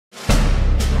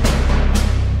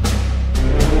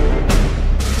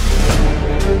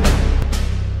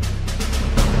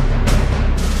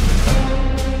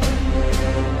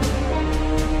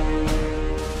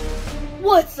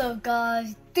up,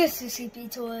 guys? This is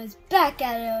CP Toys back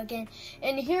at it again,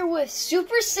 and here with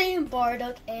Super Saiyan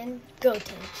Bardock and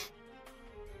GOTENKS.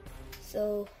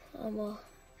 So I'm gonna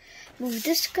move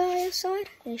this guy aside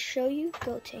and show you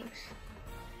GOTENKS.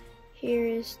 Here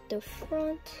is the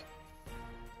front,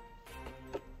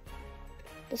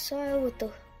 the side with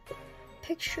the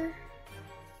picture,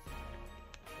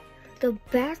 the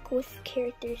back with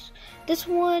characters. This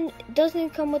one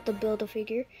doesn't come with the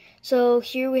Build-A-Figure. So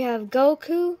here we have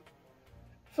Goku,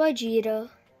 Vegeta,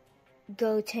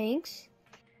 GOTENKS,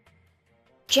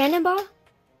 Janemba,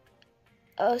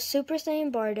 Super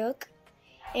Saiyan Bardock,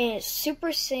 and Super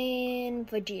Saiyan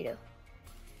Vegeta.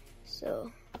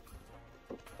 So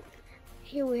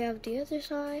here we have the other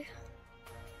side,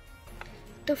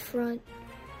 the front,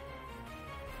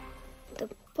 the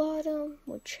bottom,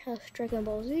 which has Dragon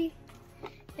Ball Z,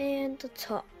 and the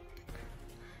top.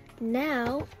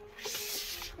 Now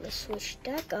let's switch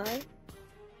that guy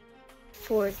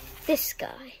for this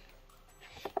guy.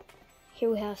 Here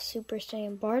we have Super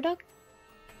Saiyan Bardock,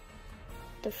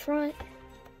 the front,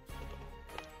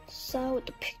 side with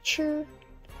the picture,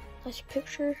 nice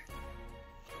picture,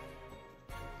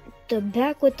 the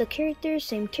back with the characters,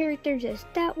 same characters as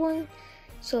that one,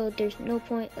 so there's no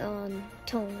point on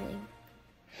toning.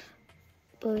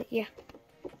 But yeah,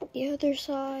 the other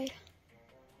side,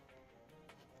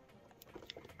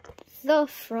 the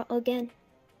front again,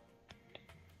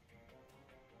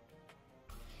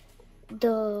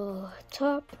 the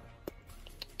top,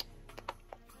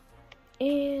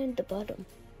 and the bottom.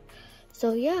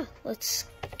 So yeah, let's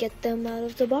get them out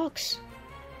of the box.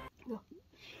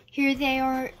 Here they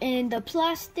are in the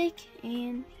plastic,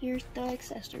 and here's the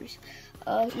accessories.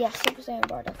 Yeah, Super Saiyan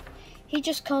Bardock. He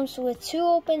just comes with 2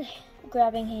 open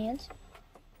grabbing hands,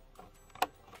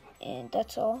 and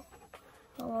that's all.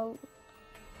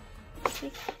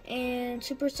 And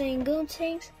Super Saiyan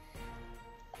GOTENKS,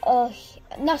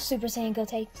 not Super Saiyan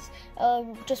GOTENKS,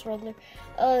 just regular.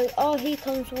 All he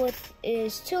comes with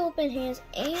is 2 open hands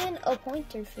and a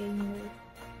pointer finger.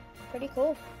 Pretty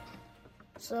cool.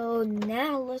 So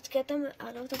now let's get them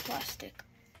out of the plastic.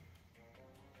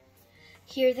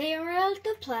 Here they are out of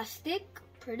the plastic.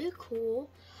 Pretty cool.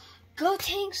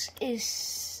 GOTENKS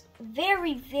is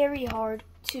very, very hard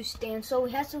to stand, so we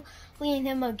had to lean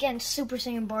him against Super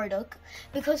Saiyan Bardock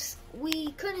because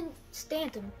we couldn't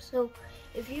stand him. So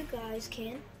if you guys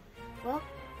can, well,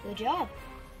 good job.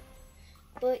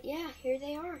 But yeah, here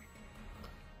they are.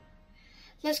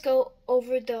 Let's go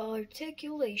over the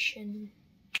articulation.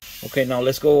 Okay, now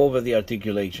let's go over the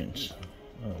articulations.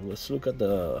 Let's look at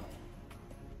the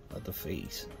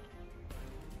face.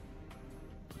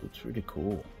 It's really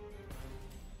cool.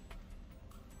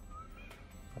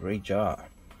 Great job.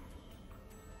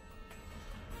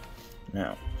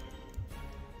 Now,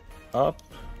 up,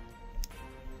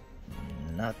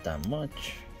 not that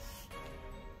much.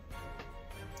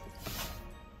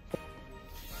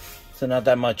 So not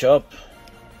that much up.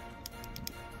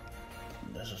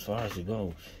 That's as far as it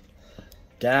goes.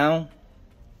 Down.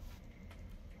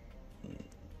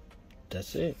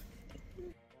 That's it.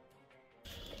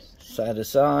 Side to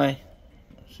side.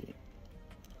 Let's see.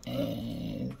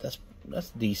 And that's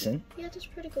decent. Yeah, that's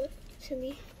pretty good to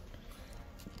me.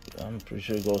 I'm pretty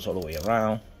sure it goes all the way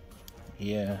around.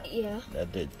 Yeah. Yeah.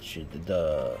 That did. She did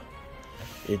the.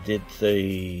 It did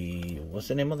the. What's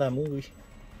the name of that movie?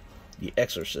 The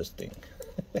Exorcist thing.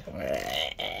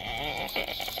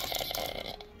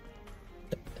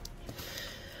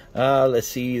 Let's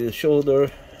see the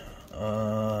shoulder.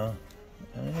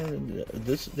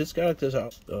 This characters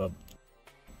are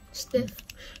Stiff.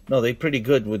 No, they're pretty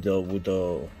good with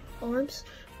the Arms.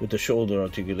 With the shoulder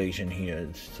articulation here.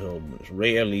 So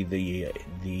rarely the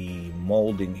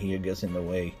molding here gets in the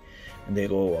way, and they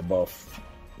go above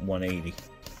 180.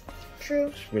 True.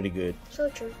 It's pretty good. So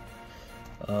true.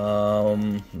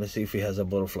 Let's see if he has a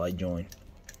butterfly joint.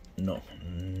 No.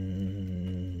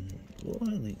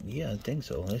 Well, yeah, I think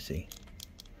so. Let's see.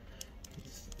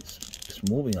 It's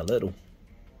moving a little.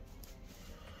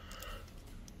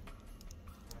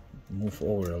 Move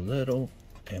forward a little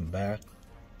and back.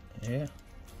 Yeah.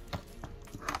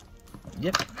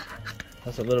 Yep.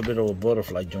 That's a little bit of a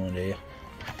butterfly joint there.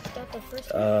 Is that the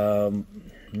first one?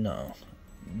 No.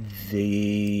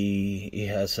 It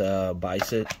has a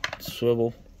bicep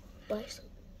swivel. Bicep.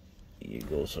 It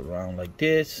goes around like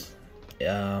this.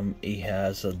 It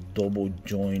has a double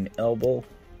joint elbow.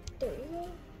 There you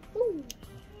go. Ooh.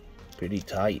 Pretty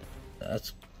tight.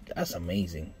 That's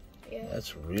amazing. Yeah.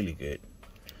 That's really good.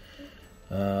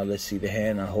 Let's see the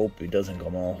hand. I hope it doesn't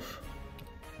come off.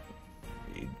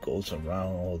 It goes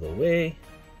around all the way.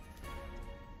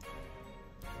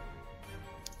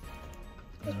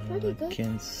 It's pretty I good.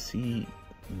 can see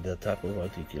the type of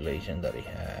articulation that he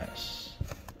has.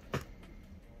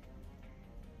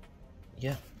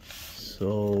 Yeah.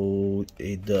 So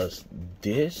it does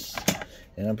this,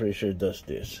 and I'm pretty sure it does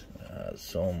this.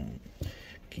 Some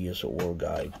Gears of War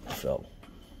guy fell.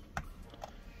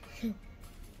 There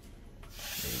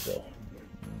you go.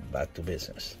 Back to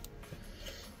business.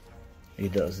 He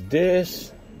does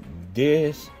this,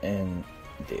 this, and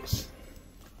this,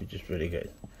 which is pretty good.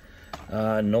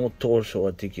 No torso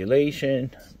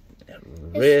articulation.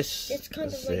 Wrist. It's kind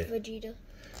of like Vegeta.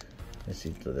 Let's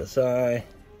see, to the side,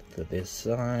 to this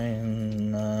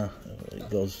side. It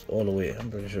goes all the way.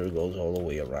 I'm pretty sure it goes all the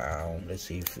way around. Let's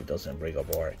see if it doesn't break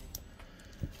apart.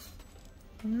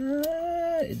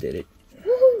 It did it.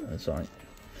 Woohoo! That's fine.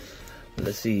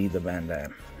 Let's see the Van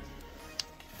Damme.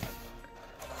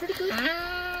 Pretty good.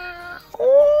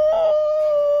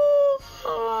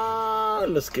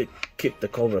 Let's kick the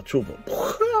Cobra Trooper.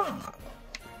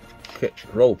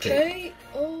 Roll kick.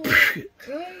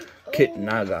 Kit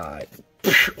Nagai.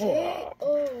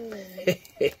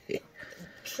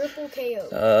 Triple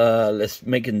KO. Let's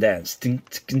make him dance.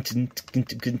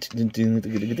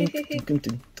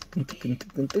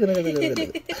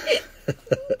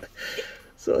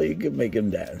 So you can make him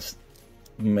dance.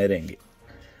 Merengue.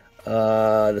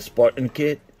 The Spartan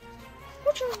Kid.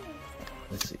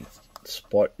 Let's see.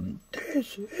 Spartan.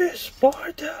 This is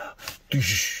Sparta.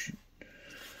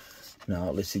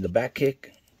 Now let's see the back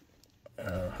kick.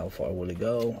 How far will it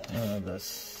go? Can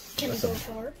it go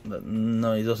far?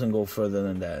 No, it doesn't go further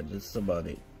than that. It's about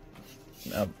it.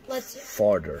 Let's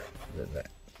farther than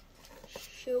that.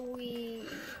 Should we?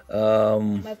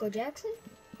 Michael Jackson?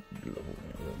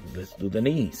 Let's do the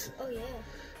knees. Oh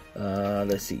yeah.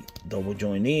 Let's see. Double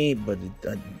joint knee, but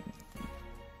it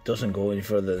doesn't go any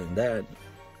further than that.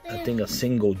 I think a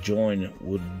single joint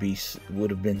would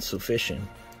have been sufficient.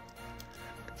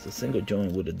 So a single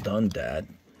joint would have done that.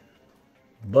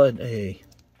 But hey,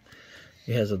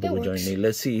 it has a double joint knee.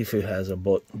 Let's see if it has a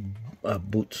boot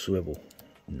swivel.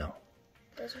 No.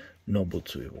 Doesn't? No boot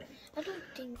swivel. I don't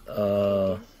think.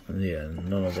 Yeah,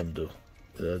 none of them do.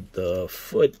 The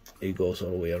foot, it goes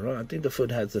all the way around. I think the foot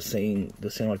has the same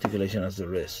articulation as the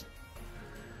wrist.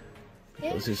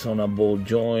 Because it's on a ball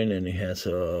joint and it has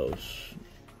a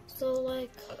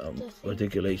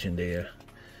articulation there.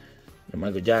 The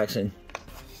Michael Jackson.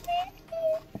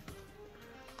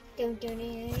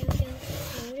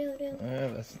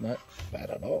 That's not bad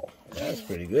at all. That's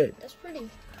pretty good. That's pretty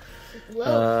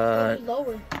low.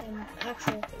 Lower than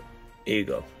actual. Here you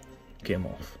go. Came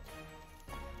off.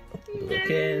 Put it back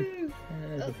in.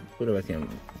 Put it back in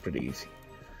pretty easy.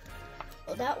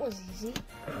 Oh, that was easy.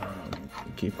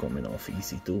 Keep coming off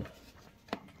easy too.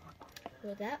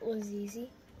 Well, that was easy.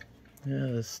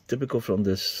 Yeah, it's typical from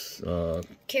this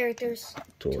characters.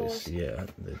 Toys. Yeah,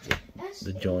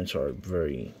 the joints are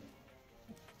very.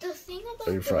 The thing about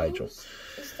very fragile. Is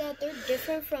that they're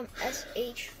different from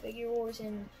SH figure wars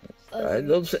and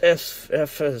those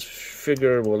FS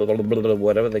figure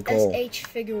whatever they call SH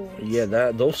figure wars.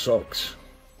 Yeah, those sucks.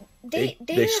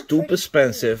 They're stupid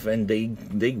expensive and they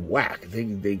whack.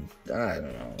 They I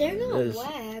don't know. They're not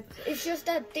whack. It's just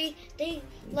that they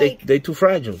too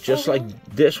fragile, just like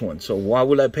this one. So why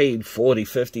would I pay $40,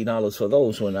 $50 for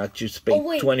those when I just paid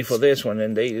 $20 for this one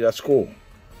and that's cool.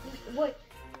 Wait.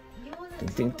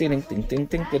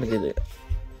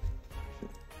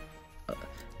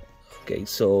 Okay,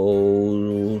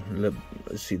 so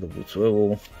let's see the boot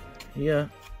swivel. Yeah,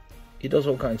 it does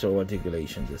all kinds of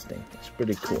articulation. This thing, it's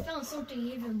pretty cool. I found something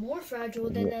even more fragile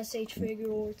than SH figure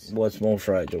wars. What's more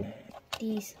fragile?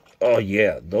 These. Oh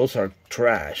yeah, those are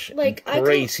trash. Like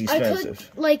crazy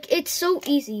expensive. Like it's so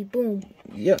easy. Boom.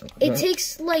 Yeah. It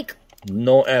takes like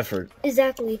no effort.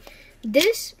 Exactly.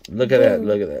 This. Look at that!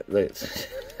 Look at that!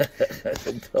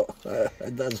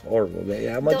 That's horrible,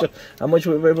 man. How much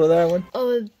we pay for that one?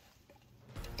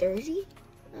 30,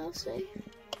 I'll say.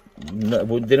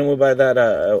 No, didn't we buy that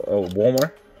at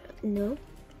Walmart? No.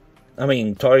 I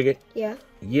mean Target. Yeah.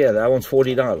 Yeah, that one's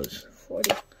 $40.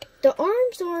 40. The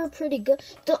arms are pretty good.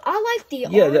 I like the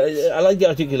arms. Yeah, I like the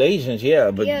articulations. Yeah,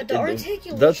 but the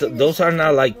articulation. Those are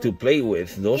not like to play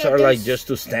with. Those are like just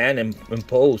to stand and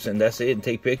pose, and that's it. And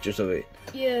take pictures of it.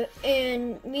 Yeah,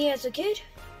 and me as a kid.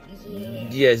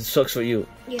 Yeah, it sucks for you.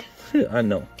 Yeah. I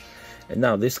know. And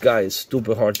now this guy is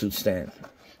stupid hard to stand.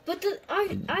 But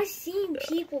I seen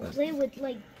people play with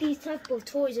like these type of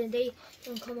toys and they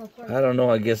don't come apart. I don't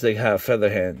know. I guess they have feather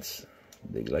hands.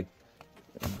 They like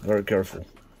very careful.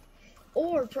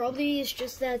 Or probably it's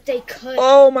just that they cut.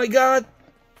 Oh my God!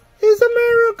 It's a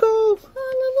miracle!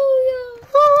 Hallelujah!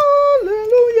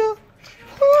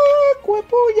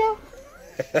 Hallelujah!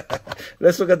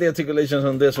 Let's look at the articulations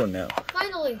on this one now.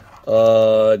 Finally.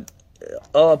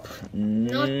 Up.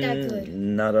 Not that good.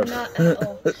 Not at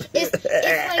all. It's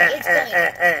like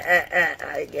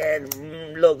I can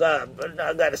look up.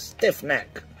 I got a stiff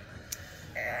neck.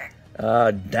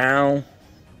 Down.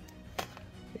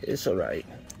 It's alright.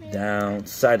 Down,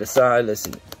 side to side. Let's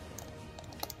see.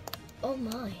 Oh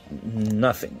my.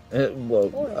 Nothing.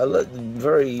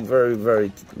 Very, very,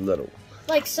 very little.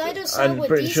 Like side to side. I'm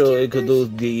pretty sure it could do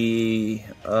the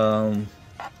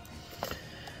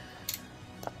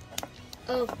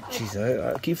Oh. Jeez,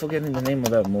 I keep forgetting the name of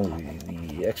that movie,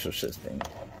 The Exorcist thing.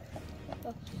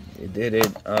 Oh. It did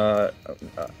it.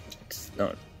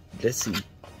 No, let's see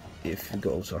if it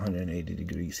goes 180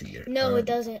 degrees here. No, it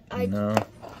doesn't. No.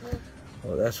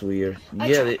 Oh, that's weird.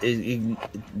 Yeah,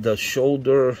 the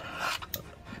shoulder,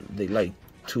 they like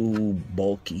too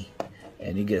bulky,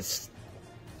 and it gets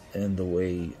in the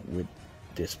way with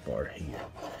this part here.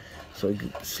 So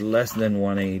it's less than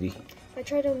 180. I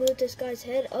tried to move this guy's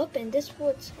head up, and this is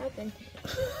what's happened.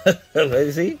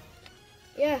 Let's see.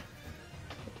 Yeah.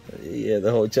 Yeah,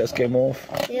 the whole chest came off.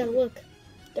 Yeah, look.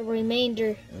 The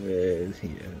remainder. Yeah,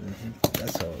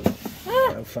 that's all.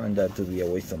 I find that to be a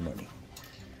waste of money.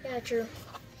 Yeah, true.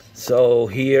 So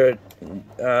here,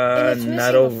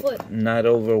 not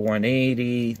over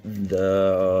 180.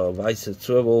 The bicep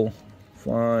swivel,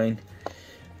 fine.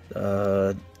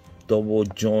 Double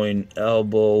joint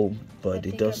elbow, but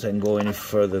it doesn't go any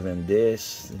further than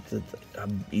this.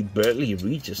 It barely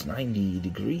reaches 90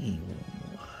 degrees.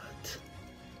 What?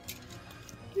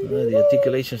 The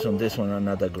articulations on this one are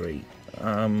not that great.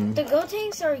 The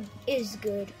GOTENKS is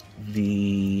good.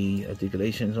 The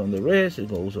articulations on the wrist, it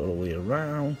goes all the way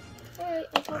around.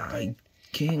 I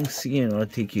can't see an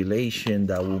articulation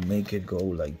that will make it go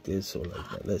like this or like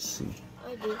that. Let's see.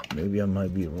 I do. Maybe I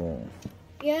might be wrong.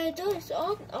 Yeah, it does.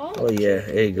 All oh yeah,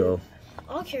 there you go.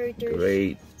 All characters.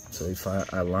 Great. So if I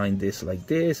align this like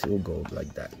this, it will go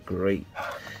like that. Great.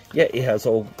 Yeah, it has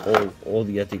all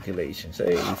the articulations.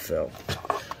 Hey, it fell.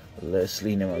 Let's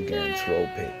lean him against roll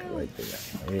pick right there.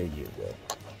 There you go.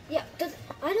 Yeah,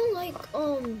 I don't like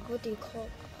what do you call?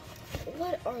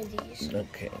 What are these?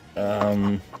 Okay. I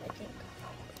think.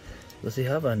 Does he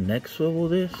have a neck swivel?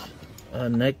 This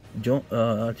neck joint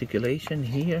articulation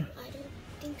here. I don't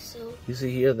think so. You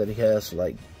see here that he has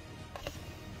like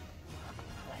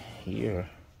here,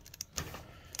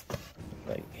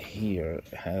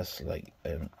 has like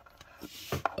a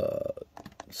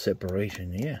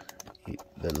separation. Yeah,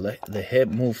 the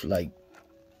head moves like.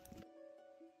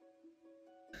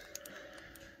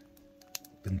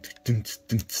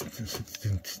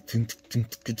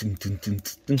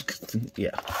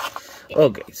 Yeah.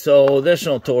 Okay, so there's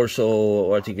no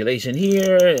torso articulation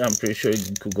here. I'm pretty sure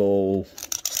you could go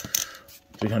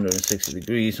 360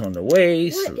 degrees on the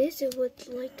waist. What is it with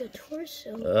like the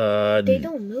torso? They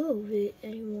don't move it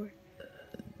anymore.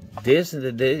 What's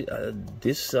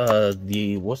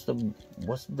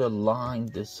the line?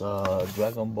 This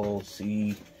Dragon Ball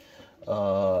Z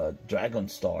Dragon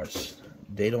Stars.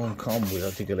 They don't come with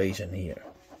articulation here.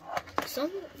 Some.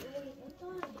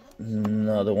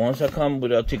 No, the ones that come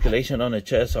with articulation on the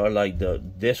chest are like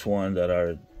this one that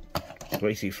are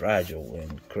crazy fragile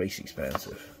and crazy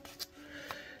expensive.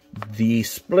 The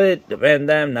split, the Van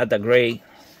Damme, not that great.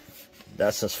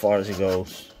 That's as far as it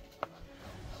goes.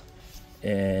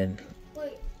 And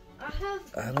wait,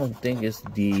 I don't think it's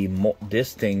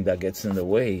this thing that gets in the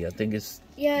way. I think it's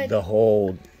the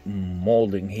whole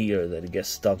molding here that it gets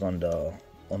stuck on the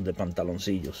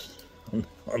pantaloncillos,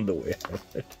 on the way,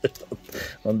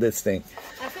 on this thing.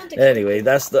 Anyway,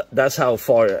 that's how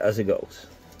far as it goes.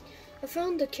 I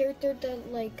found the character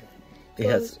that like goes it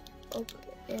has up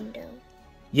and down.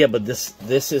 Yeah, but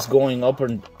this is going up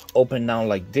and down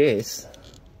like this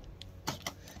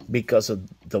because of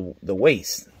the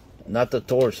waist, not the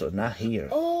torso, not here.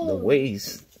 Oh. The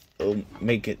waist will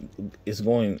make it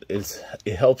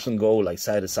it helps them go like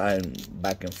side to side and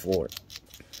back and forth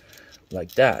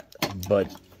like that.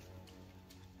 But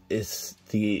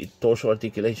the torso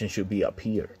articulation should be up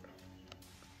here.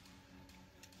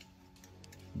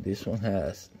 This one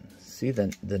has, see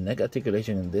the neck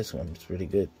articulation in this one is really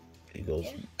good. It goes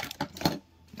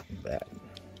back.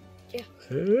 Yeah.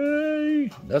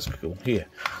 Hey, that's cool. Here.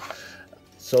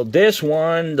 So this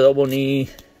one, double knee,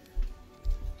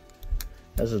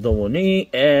 has a double knee,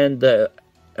 and there's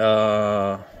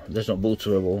no boot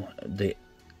swivel. The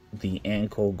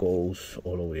ankle goes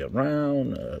all the way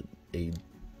around.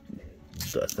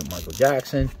 That's the Michael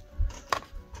Jackson.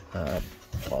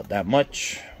 About that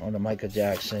much on the Michael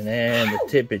Jackson, and the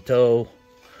tippy toe,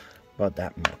 about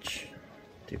that much.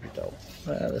 Tippy toe.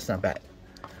 Well, that's not bad.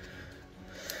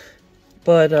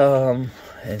 But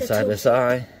inside the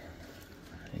side,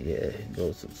 yeah, it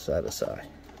goes side to side.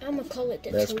 I'm gonna call it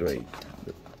the That's toe great.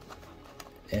 tip.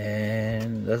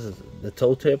 And this is the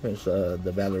toe tip is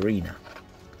the ballerina.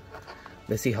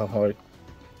 Let's see how hard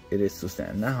it is to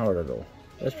stand. Not hard at all.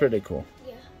 That's pretty cool.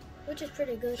 Yeah, which is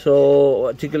pretty good. So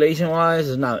articulation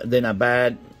wise, they're not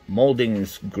bad. Molding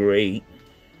is great.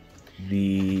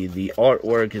 The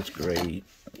artwork is great.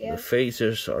 Yeah. The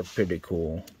faces are pretty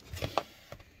cool.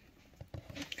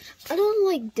 I don't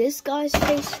like this guy's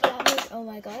face that much. Oh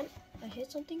my god, I hit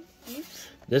something. Oops.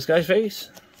 This guy's face?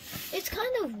 It's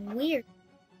kind of weird.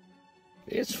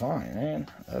 It's fine, man.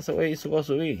 That's the way it's supposed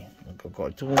to be. Like a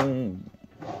cartoon.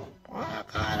 I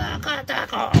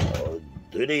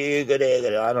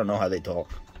don't know how they talk.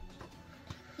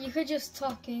 You could just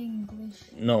talk English.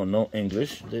 No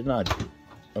English. They're not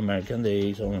American.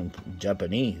 They talk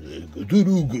Japanese.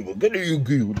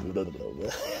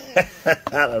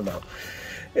 I don't know.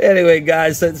 Anyway,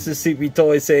 guys, this is CP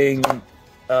Toy saying,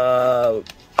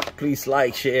 please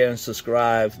like, share, and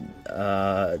subscribe.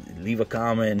 Leave a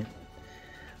comment.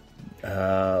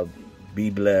 Be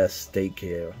blessed. Take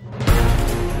care.